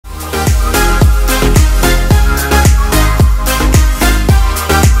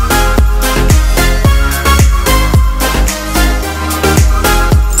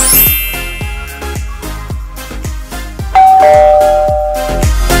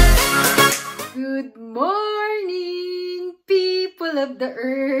Good morning, people of the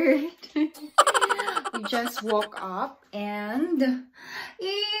earth. We just woke up and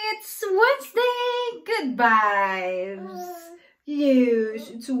it's Wednesday. Good vibes. Yes,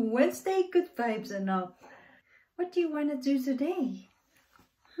 it's Wednesday. Good vibes. Ano? What do you want to do today?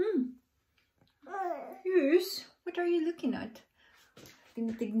 Yes. What are you looking at?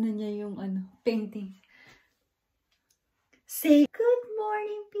 Tinitignan niya yung painting. Say good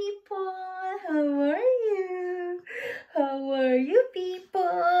morning, people. How are you? How are you,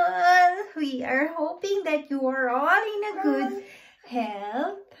 people? We are hoping that you are all in a good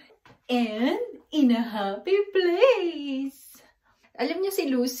health and in a happy place. Alam niyo si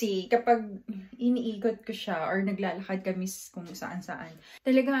Lucy, kapag iniikot ko siya or naglalakad kami kung saan-saan,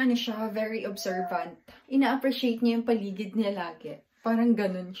 talagang siya, very observant. Ina-appreciate niya yung paligid niya lagi. Parang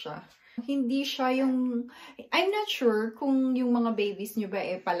ganun siya. Hindi siya yung... I'm not sure kung yung mga babies niyo ba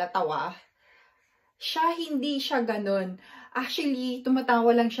palatawa. Siya, hindi siya ganun. Actually,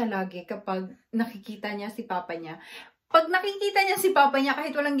 tumatawa lang siya lagi kapag nakikita niya si papa niya. Pag nakikita niya si papa niya,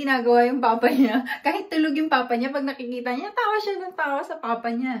 kahit walang ginagawa yung papa niya, kahit tulog yung papa niya, pag nakikita niya, tawa siya ng tawa sa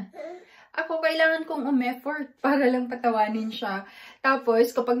papa niya. Ako, kailangan kong effort para lang patawanin siya. Tapos,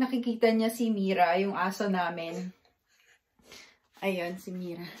 kapag nakikita niya si Mira, yung aso namin, ayun, si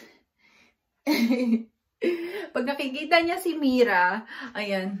Mira. Pag nakikita niya si Mira,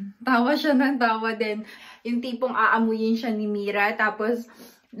 ayan, tawa siya ng tawa din. Yung tipong aamuyin siya ni Mira, tapos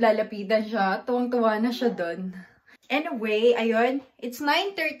lalapitan siya. Tuwang-tuwa na siya doon. Anyway, ayun, it's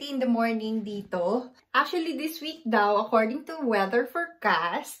 9:30 in the morning dito. Actually, this week daw, according to weather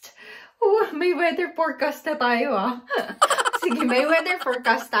forecast, may weather forecast na tayo Sige, may weather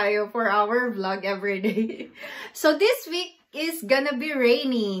forecast tayo for our vlog everyday. So, this week is gonna be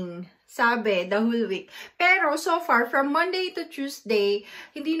raining. Sabi, the whole week. Pero, so far, from Monday to Tuesday,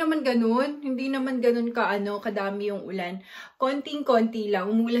 hindi naman ganun. Hindi naman ganun kadami yung ulan. Konting-konti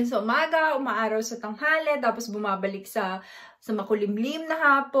lang. Umulan sa umaga, umaaraw sa tanghali, tapos bumabalik sa makulimlim na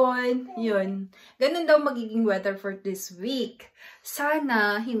hapon. Yun. Ganun daw magiging weather for this week.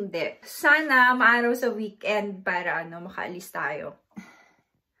 Sana, hindi. Sana, maaraw sa weekend para, makaalis tayo.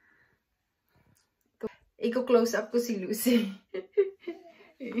 Iko-close up ko si Lucy.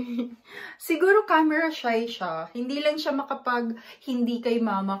 Siguro camera shy siya. Hindi lang siya hindi kay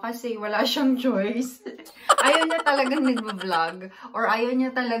mama kasi wala siyang choice. Ayaw niya talagang nagva-vlog. Or ayaw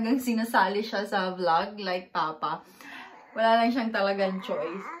niya talagang sinasali siya sa vlog like papa. Wala lang siyang talagang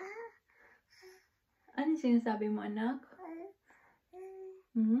choice. Ano sinasabi mo, anak?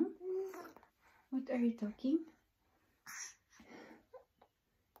 What are you talking?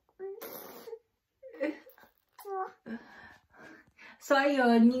 So,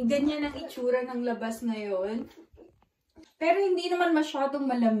 ayun, ganyan ang itsura ng labas ngayon. Pero hindi naman masyadong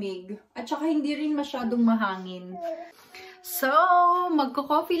malamig. At saka hindi rin masyadong mahangin. So,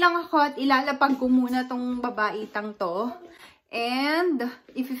 magko-coffee lang ako at ilalapag ko muna tong babaitang to. And,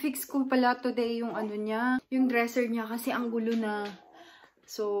 i-fix ko pala today yung niya, yung dresser niya kasi ang gulo na.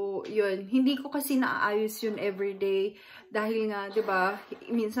 So, yun. Hindi ko kasi naaayos yun everyday. Dahil nga, di ba,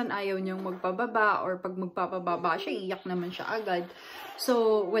 minsan ayaw niyang magpababa or pag magpapababa siya, iyak naman siya agad.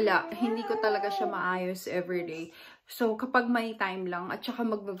 So, wala. Hindi ko talaga siya maayos everyday. So, kapag may time lang, at saka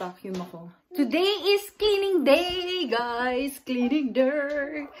magba-vacuum ako. Today is cleaning day, guys! Cleaning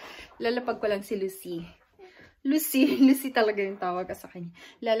day! Lalapag ko lang si Lucy. Lucy talaga yung tawag ka sa kanya.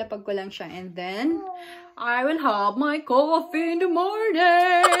 Lalapag ko lang siya and then I will have my coffee in the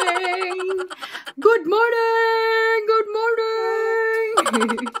morning. Good morning! Good morning!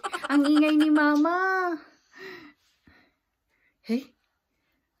 Ang ingay ni mama. Hey?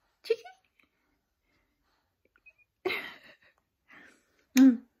 Chiki?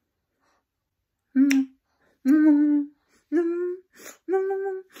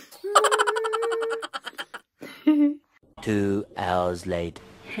 Two hours later.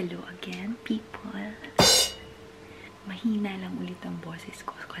 Hello again, people. Mahina lang ulit ang boses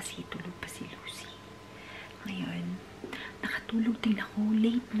ko kasi tulog pa si Lucy. Ngayon, nakatulog din ako.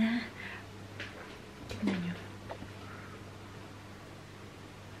 Late na. Tignan nyo.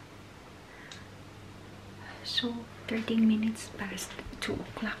 So, 13 minutes past 2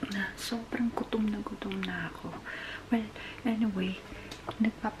 o'clock na. Sobrang gutom na ako. Well, anyway,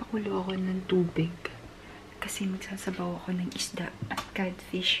 nagpapakulo ako ng tubig. Kasi magsasabaw ako ng isda at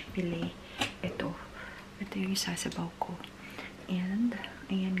codfish fillet. Ito yung isasabaw ko. And,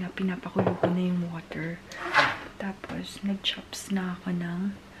 ayan nga, pinapakulo ko na yung water. Tapos, nag-chops na ako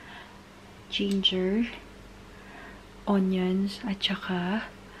ng ginger, onions, at saka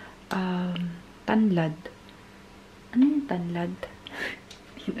tanlad. Ano yung tanlad?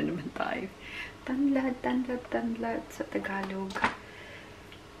 na naman tayo. Tanlad, tanlad, tanlad sa Tagalog.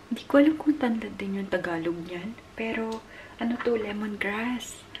 Hindi ko alam kung tanlad din yung Tagalog niyan. Pero, ano to,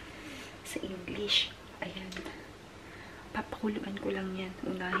 lemongrass. Sa English. Ayan. Papakuluan ko lang yan.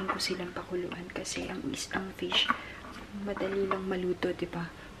 Unahin ko silang pakuluan kasi ang fish, madali lang maluto,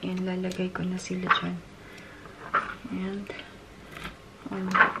 diba? Ayan, lalagay ko na sila dyan. And,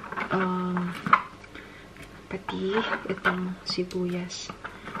 pati itong sibuyas.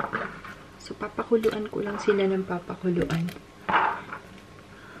 So, papakuluan ko lang sila ng papakuluan.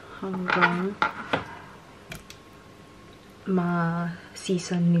 Hanggang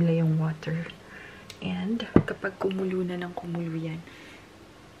ma-season nila yung water. And, kapag kumulo na ng kumulo yan,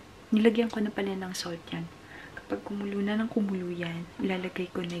 nilagyan ko na pala ng salt yan. Kapag kumulo na ng kumulo yan, ilalagay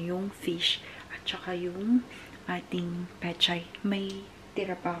ko na yung fish at saka yung ating pechay. May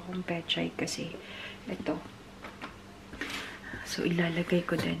tira pa akong pechay kasi ito. So, ilalagay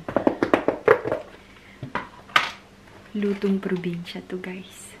ko din. Lutong probinsya to,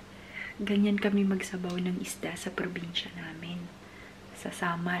 guys. Ganyan kami magsabaw ng isda sa probinsya namin. Sa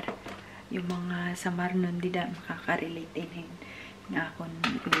Samar. Yung mga Samar nun, di na makakarelate din na akong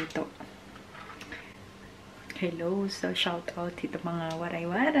luto. Hello, so shout out ito mga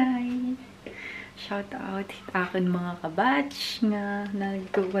waray-waray. Shout out akin mga kabatch nga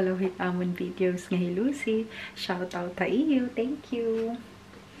nagkukalaw hitamon videos nga hilusi. Shout out ta iyo. Thank you.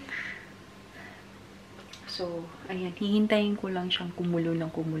 So, ayan. Hihintayin ko lang siyang kumulo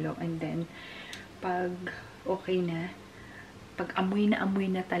ng kumulo. And then, pag okay na, pag amoy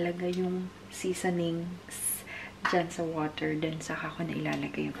na talaga yung seasonings dyan sa water, then saka ko na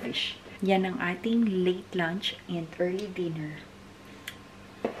ilalagay yung fish. Yan ang ating late lunch and early dinner.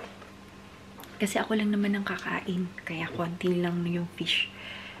 Kasi ako lang naman ang kakain. Kaya konti lang yung fish.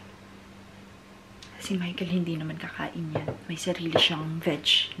 Si Michael hindi naman kakain yan. May sarili siyang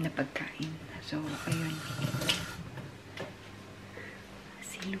veg na pagkain. So, ayun.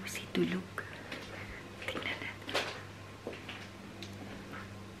 Si Lucy tulog. Tingnan natin.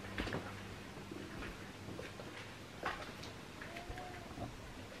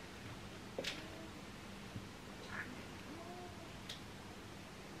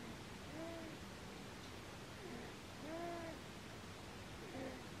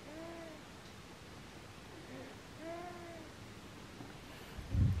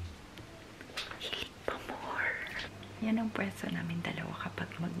 Yan ang pwesto namin dalawa kapag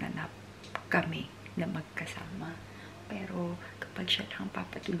magnanap kami na magkasama. Pero kapag siya lang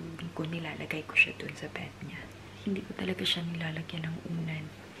papatulugin ko, nilalagay ko siya dun sa bed niya. Hindi ko talaga siya nilalagyan ng unan.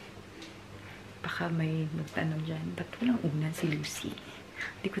 Baka may magtanong dyan, ba't walang unan si Lucy?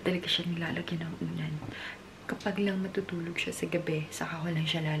 Hindi ko talaga siya nilalagyan ng unan. Kapag lang matutulog siya sa gabi, saka ko lang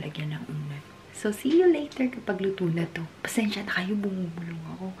siya lalagyan ng unan. So, see you later kapag luto na to. Pasensya na kayo, bumubulong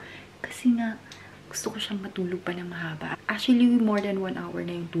ako. Kasi nga, gusto ko siyang matulog pa ng mahaba. Actually, more than 1 hour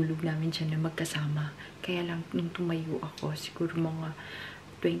na yung tulog namin dyan na magkasama. Kaya lang, nung tumayo ako, siguro mga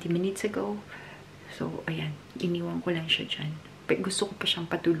 20 minutes ago. So, ayan. Iniwan ko lang siya dyan. Pero gusto ko pa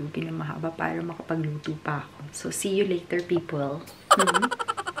siyang patulugin ng mahaba para makapagluto pa ako. So, see you later, people.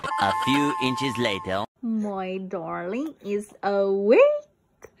 A few inches later. My darling is awake!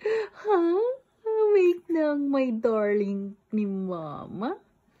 Huh? Awake na ang my darling ni Mama?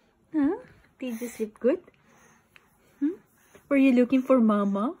 Huh? Did you sleep good? Were you looking for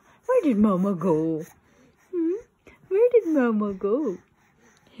Mama? Where did Mama go? Where did Mama go?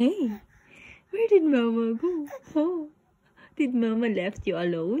 Hey, where did Mama go? Oh, did Mama left you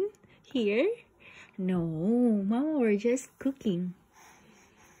alone here? No, Mama, we're just cooking.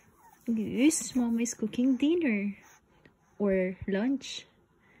 Yes, Mama is cooking dinner or lunch.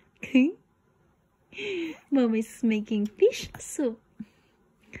 Okay? Mama is making fish soup.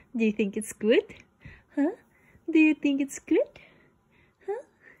 Do you think it's good? Huh? Do you think it's good? Huh?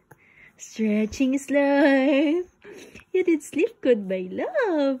 Stretching is life. You did sleep good, my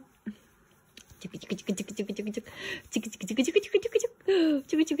love.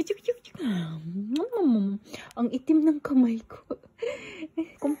 Ang itim ng kamay ko.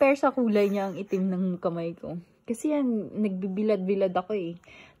 Compare sa kulay niya ang itim ng kamay ko. Kasi yan, nagbibilad-bilad ako eh.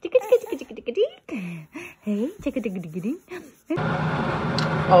 Hey,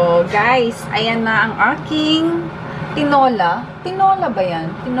 oh, guys, ayan na ang aking tinola. Tinola ba yan?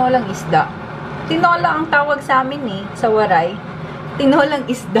 Tinolang isda. Tinola ang tawag sa amin eh, sa Waray. Tinolang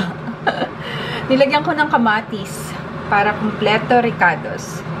isda. Nilagyan ko ng kamatis para kumpleto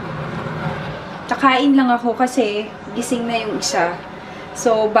ricados. Kakain lang ako kasi gising na yung isa.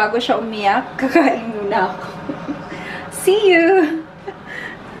 So, bago siya umiyak, kakain muna ako. See you!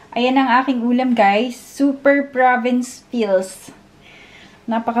 Ayan ang aking ulam, guys. Super province feels.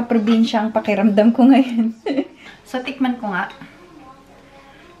 Napaka-probinsya ang pakiramdam ko ngayon. So, tikman ko nga.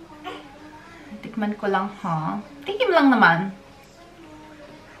 Tikman ko lang, ha? Tikim lang naman.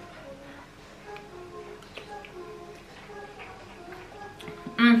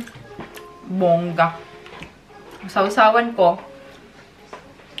 Bongga. Sausawan ko.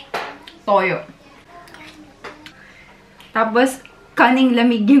 Toyo. Tapos, kaning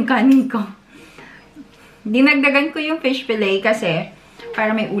lamig yung kanin ko. Dinagdagan ko yung fish fillet kasi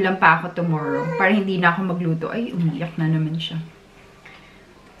para may ulam pa ako tomorrow. Para hindi na ako magluto. Ay, umiyak na naman siya.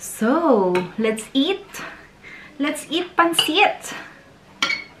 So, let's eat. Let's eat pansit.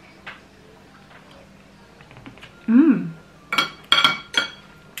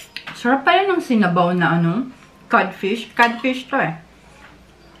 Sarap pala ng sinabaw na codfish. Codfish to eh.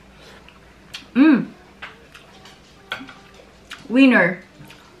 Winner.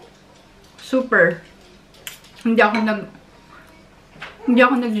 Super. Hindi ako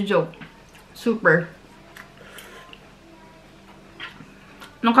nag-joke. Super.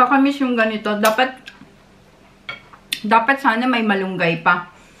 Nakakamiss yung ganito. Dapat sana may malunggay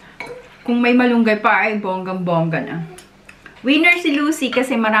pa. Kung may malunggay pa ay bonggang-bongga na. Winner si Lucy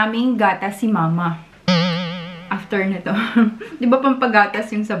kasi maraming gatas si Mama. After nito. Di ba pampagatas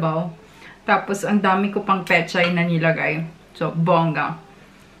yung sabaw? Tapos ang dami ko pang pechay na nilagay. So, bongga.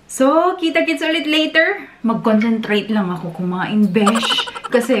 So, kita-kits ulit later. Mag-concentrate lang ako kumain, besh.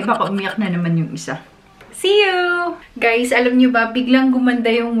 Kasi baka umiyak na naman yung isa. See you! Guys, alam nyo ba, biglang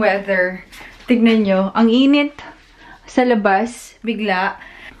gumanda yung weather. Tignan nyo, ang init sa labas, bigla.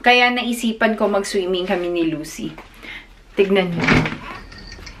 Kaya naisipan ko mag-swimming kami ni Lucy. Tignan nyo.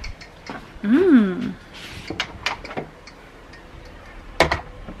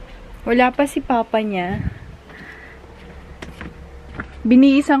 Wala pa si Papa niya.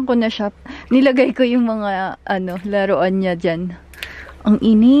 Binihisan ko na siya. Nilagay ko yung mga, laruan niya dyan. Ang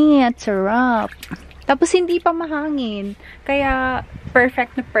init, sarap. Tapos hindi pa mahangin. Kaya,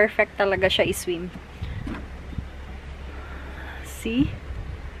 perfect na perfect talaga siya i-swim. See?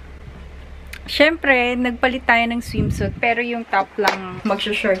 Siyempre, nagpalit tayo ng swimsuit. Pero yung top lang,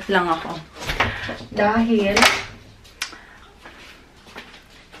 magsha-short lang ako. Dahil,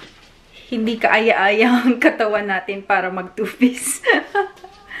 hindi kaaya-aya ang katawan natin para mag-two-piece.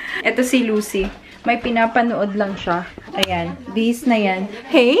 Ito si Lucy. May pinapanood lang siya. Ayan. Bis na yan.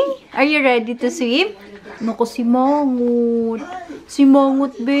 Hey! Are you ready to swim? Naku, si Mangut. Si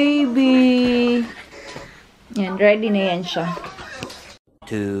Mangut, baby. Yan. Ready na yan siya.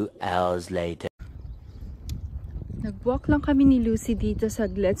 2 hours later. Nag-walk lang kami ni Lucy dito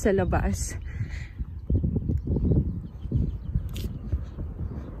saglit sa labas.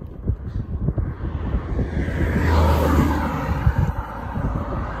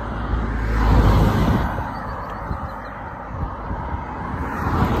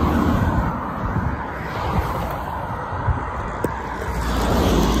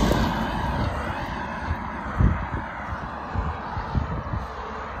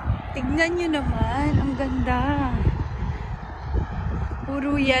 Tignan nyo naman, ang ganda.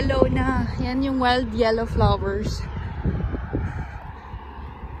 Puro yellow na. Yan yung wild yellow flowers.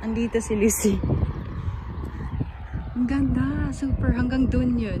 Andito si Lucy. Ang ganda, super. Hanggang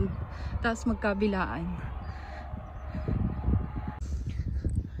dun yun. Tapos magkabilaan.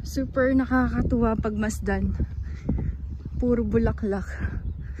 Super nakakatuwa pagmasdan. Puro bulaklak.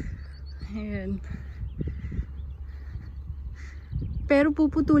 Ayan. Pero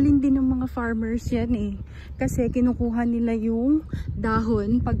puputulin din ng mga farmers yan eh. Kasi kinukuha nila yung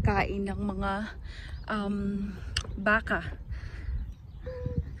dahon, pagkain ng mga baka.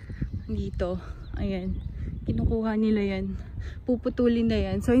 Dito. Ayan. Kinukuha nila yan. Puputulin na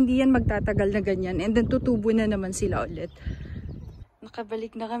yan. So hindi yan magtatagal na ganyan. And then tutubo na naman sila ulit.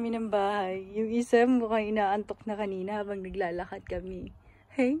 Nakabalik na kami ng bahay. Yung isa mukhang inaantok na kanina habang naglalakad kami.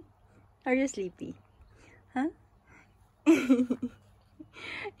 Hey? Are you sleepy? Huh?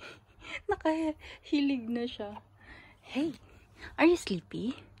 Nakahilig na siya. Hey, are you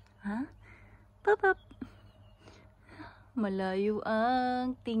sleepy? Huh? Pop-up. Malayo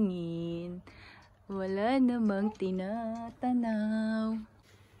ang tingin. Wala namang tinatanaw.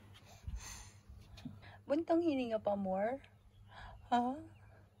 Buntong hininga pa more? Huh?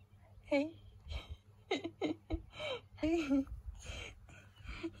 Hey?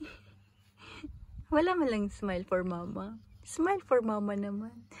 Wala malang smile for mama. Smile for mama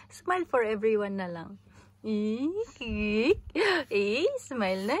naman. Smile for everyone na lang. Smile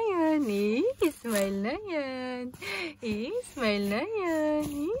na yan. Smile na yan. Smile na yan.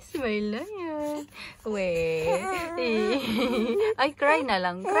 Smile na yan. Ay, cry na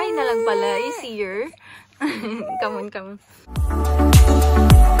lang. Cry na lang pala. Easier. Come on, come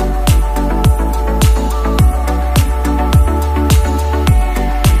on.